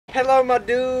Hello, my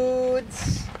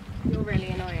dudes! You're really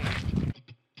annoying.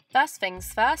 First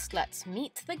things first, let's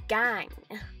meet the gang.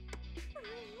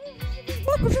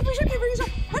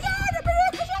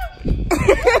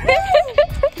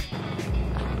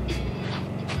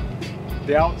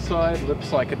 The outside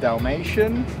looks like a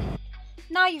Dalmatian.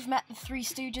 Now you've met the three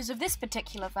stooges of this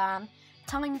particular van,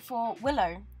 time for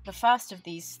Willow, the first of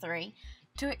these three,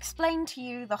 to explain to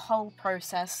you the whole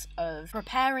process of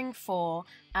preparing for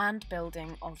and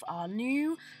building of our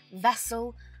new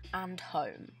vessel and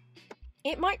home.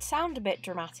 It might sound a bit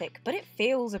dramatic, but it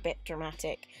feels a bit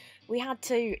dramatic. We had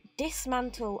to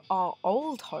dismantle our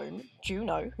old home,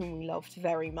 Juno, whom we loved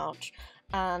very much,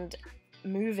 and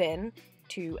move in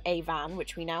to a van,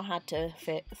 which we now had to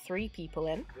fit 3 people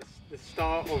in. The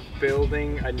start of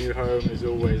building a new home is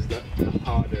always the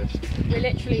hardest. We're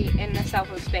literally in the south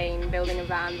of Spain building a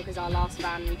van because our last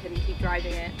van we couldn't keep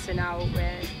driving it, so now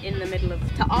we're in the middle of,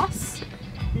 to us,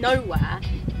 nowhere,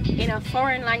 in a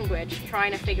foreign language,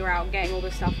 trying to figure out getting all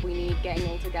the stuff we need, getting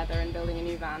all together and building a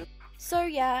new van. So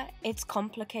yeah, it's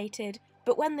complicated,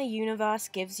 but when the universe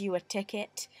gives you a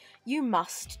ticket, you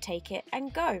must take it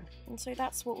and go. And so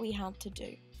that's what we had to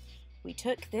do. We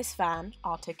took this van,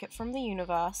 our ticket from the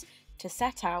universe, to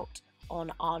set out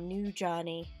on our new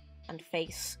journey and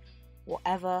face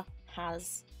whatever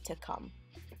has to come.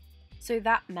 So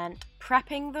that meant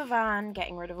prepping the van,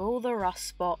 getting rid of all the rust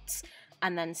spots,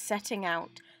 and then setting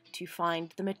out to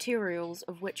find the materials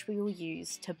of which we will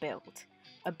use to build.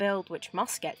 A build which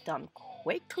must get done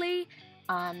quickly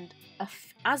and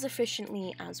as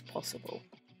efficiently as possible.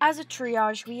 As a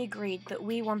triage, we agreed that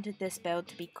we wanted this build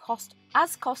to be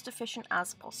as cost efficient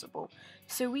as possible,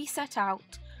 so we set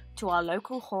out to our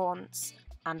local haunts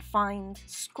and find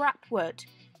scrap wood,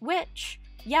 which,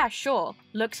 yeah sure,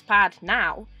 looks bad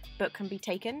now, but can be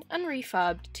taken and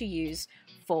refurbed to use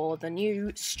for the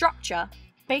new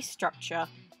base structure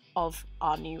of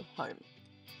our new home.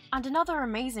 And another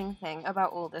amazing thing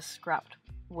about all this scrapped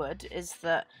wood is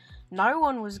that no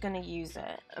one was going to use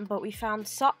it, but we found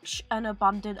such an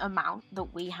abundant amount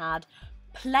that we had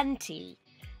plenty.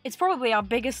 It's probably our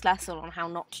biggest lesson on how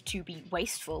not to be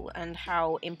wasteful and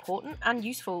how important and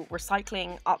useful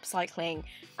recycling, upcycling,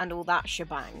 and all that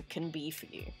shebang can be for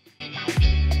you.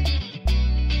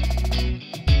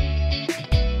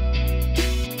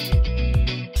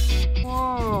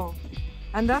 Whoa!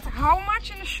 And that's how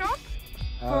much in the shop?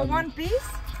 For one piece?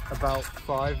 About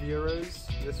 €5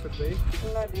 this would be.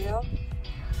 Bloody hell.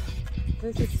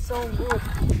 This is so good.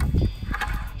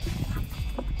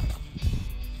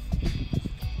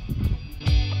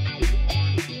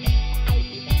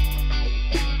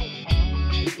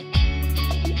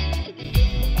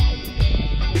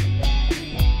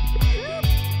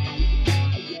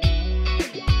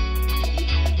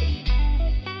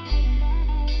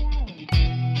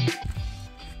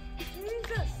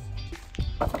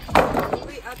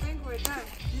 I think we're done.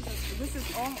 This is,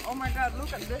 oh my god,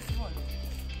 look at this one.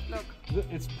 Look.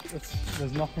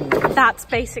 There's nothing. That's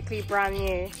basically brand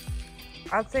new.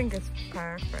 I think it's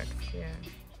perfect, yeah.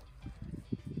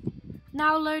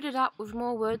 Now loaded up with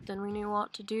more wood than we knew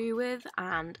what to do with,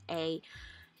 and a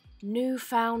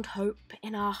newfound hope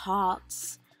in our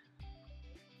hearts,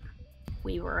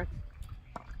 we were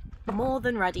more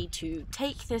than ready to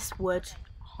take this wood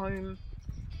home.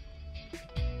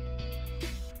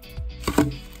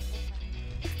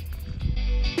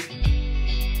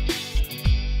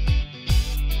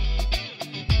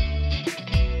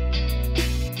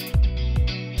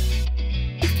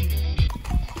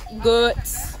 Good.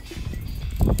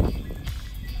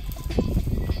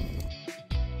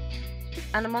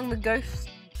 And among the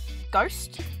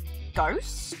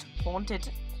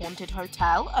haunted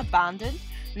hotel, abandoned.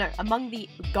 No, among the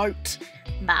goat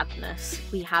madness,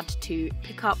 we had to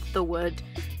pick up the wood,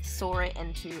 saw it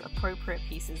into appropriate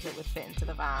pieces that would fit into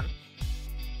the van.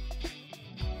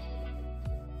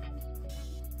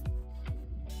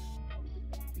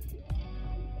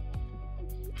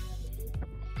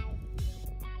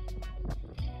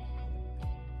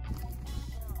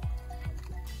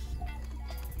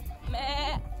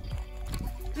 Meh.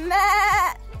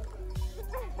 Meh.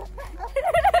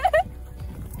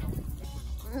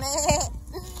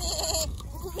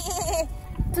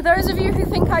 To those of you who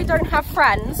think I don't have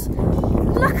friends,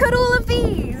 look at all of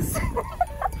these!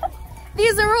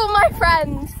 These are all my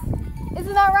friends!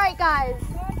 Isn't that right, guys?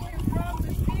 From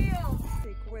the field.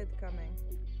 Squid coming.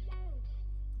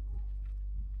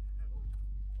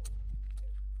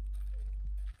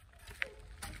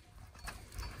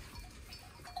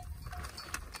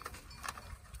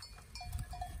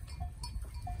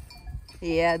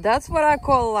 Yeah, that's what I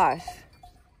call life.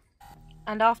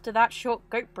 And after that short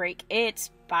goat break, it's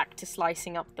back to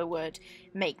slicing up the wood,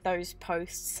 make those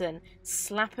posts and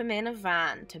slap them in a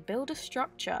van to build a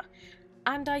structure.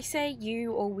 And I say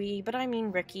you or we, but I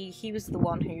mean Ricky. He was the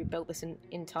one who built this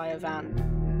entire van.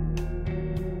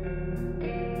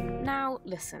 Now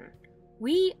listen,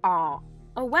 we are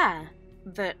aware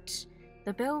that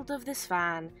the build of this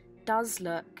van does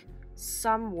look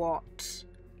somewhat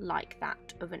like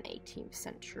that of an 18th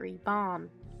century barn.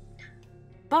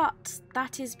 But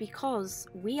that is because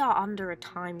we are under a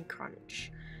time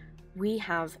crunch. We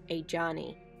have a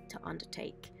journey to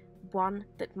undertake, one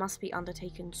that must be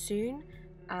undertaken soon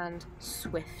and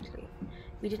swiftly.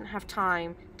 We didn't have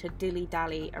time to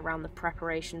dilly-dally around the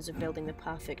preparations of building the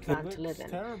perfect van to live in,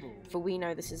 terrible. for we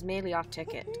know this is merely our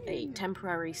ticket, a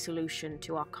temporary solution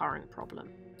to our current problem.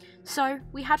 So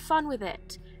we had fun with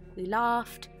it. We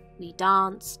laughed, we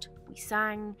danced, we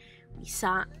sang, we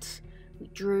sat, we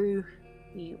drew,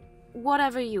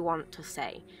 whatever you want to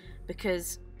say,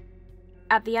 because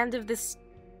at the end of this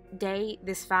day,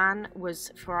 this van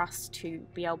was for us to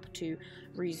be able to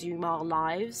resume our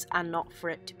lives and not for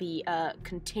it to be a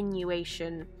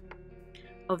continuation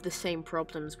of the same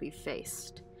problems we've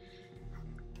faced.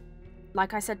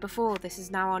 Like I said before, this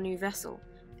is now our new vessel.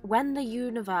 When the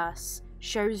universe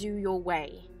shows you your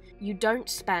way, you don't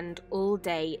spend all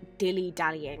day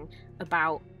dilly-dallying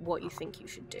about what you think you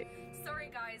should do.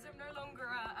 Sorry guys, I'm no longer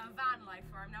a van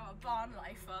lifer, I'm now a barn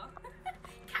lifer.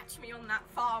 Catch me on that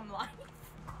farm life.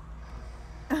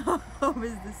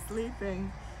 Obviously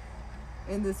sleeping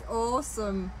in this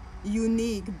awesome,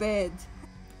 unique bed.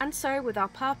 And so, with our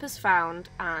purpose found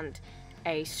and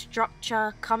a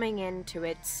structure coming into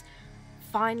its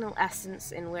final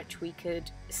essence in which we could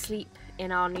sleep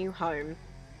in our new home,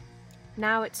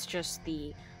 now it's just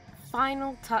the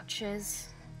final touches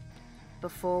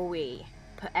before we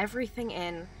put everything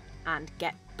in and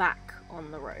get back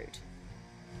on the road.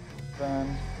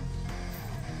 Van.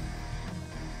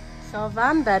 So,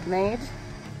 van bed made.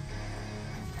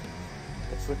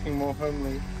 It's looking more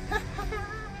homely.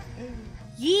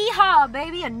 Yeehaw,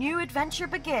 baby! A new adventure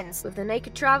begins! With the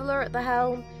Naked Traveller at the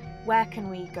helm, where can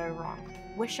we go wrong?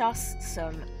 Wish us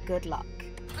some good luck.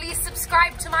 Please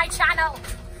subscribe to my channel.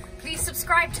 Please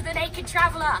subscribe to the Naked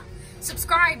Traveller.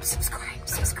 Subscribe, subscribe,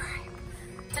 subscribe.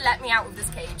 To let me out of this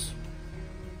cage.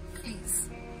 Please.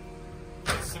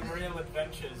 Some real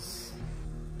adventures.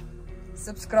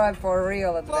 Subscribe for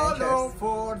real adventures. Follow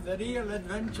for the real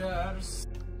adventures.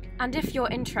 And if you're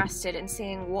interested in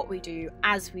seeing what we do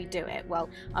as we do it, well,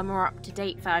 a more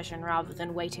up-to-date version rather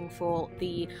than waiting for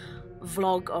the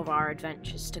vlog of our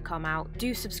adventures to come out,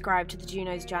 do subscribe to the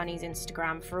Juno's Journeys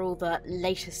Instagram for all the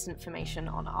latest information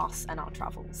on us and our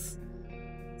travels.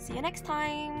 See you next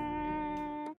time!